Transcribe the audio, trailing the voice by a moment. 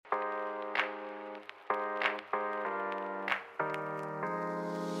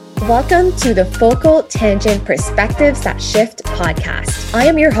Welcome to the Focal Tangent Perspectives That Shift podcast. I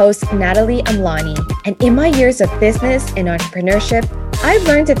am your host, Natalie Amlani, and in my years of business and entrepreneurship, I've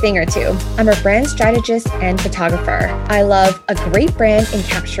learned a thing or two. I'm a brand strategist and photographer. I love a great brand in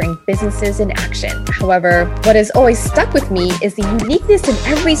capturing businesses in action. However, what has always stuck with me is the uniqueness in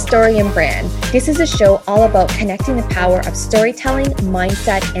every story and brand. This is a show all about connecting the power of storytelling,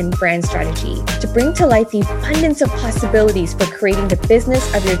 mindset, and brand strategy to bring to light the abundance of possibilities for creating the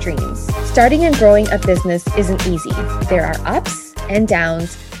business of your dreams. Starting and growing a business isn't easy. There are ups and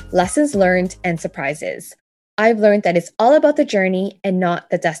downs, lessons learned, and surprises. I've learned that it's all about the journey and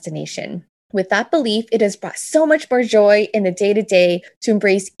not the destination. With that belief, it has brought so much more joy in the day-to-day to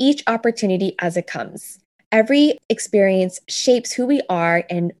embrace each opportunity as it comes. Every experience shapes who we are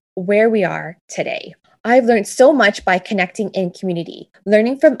and where we are today. I've learned so much by connecting in community,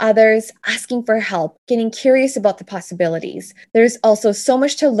 learning from others, asking for help, getting curious about the possibilities. There's also so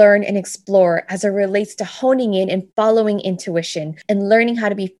much to learn and explore as it relates to honing in and following intuition and learning how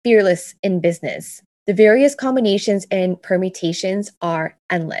to be fearless in business. The various combinations and permutations are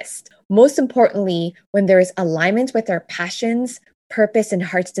endless. Most importantly, when there is alignment with our passions, purpose, and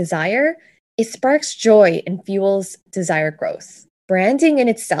heart's desire, it sparks joy and fuels desired growth. Branding in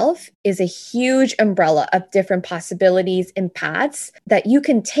itself is a huge umbrella of different possibilities and paths that you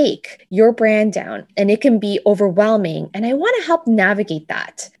can take your brand down, and it can be overwhelming. And I want to help navigate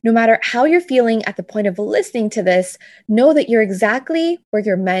that. No matter how you're feeling at the point of listening to this, know that you're exactly where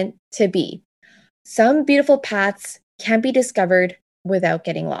you're meant to be. Some beautiful paths can be discovered without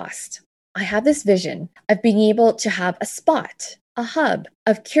getting lost. I have this vision of being able to have a spot, a hub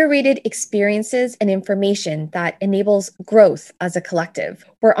of curated experiences and information that enables growth as a collective,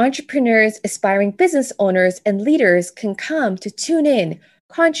 where entrepreneurs, aspiring business owners, and leaders can come to tune in,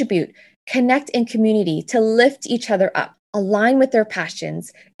 contribute, connect in community to lift each other up, align with their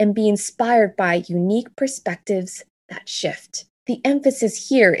passions, and be inspired by unique perspectives that shift. The emphasis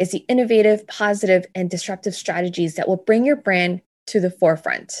here is the innovative, positive, and disruptive strategies that will bring your brand to the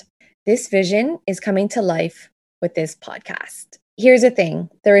forefront. This vision is coming to life with this podcast. Here's the thing.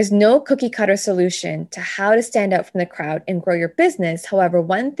 There is no cookie cutter solution to how to stand out from the crowd and grow your business. However,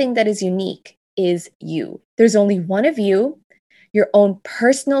 one thing that is unique is you. There's only one of you, your own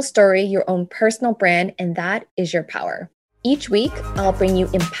personal story, your own personal brand, and that is your power. Each week, I'll bring you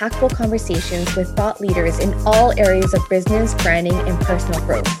impactful conversations with thought leaders in all areas of business, branding, and personal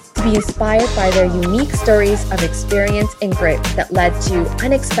growth to be inspired by their unique stories of experience and grit that led to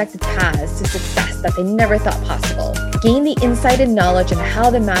unexpected paths to success that they never thought possible. Gain the insight and knowledge on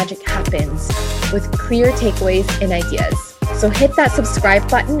how the magic happens with clear takeaways and ideas. So hit that subscribe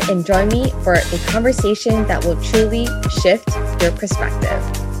button and join me for a conversation that will truly shift your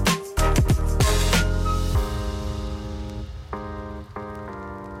perspective.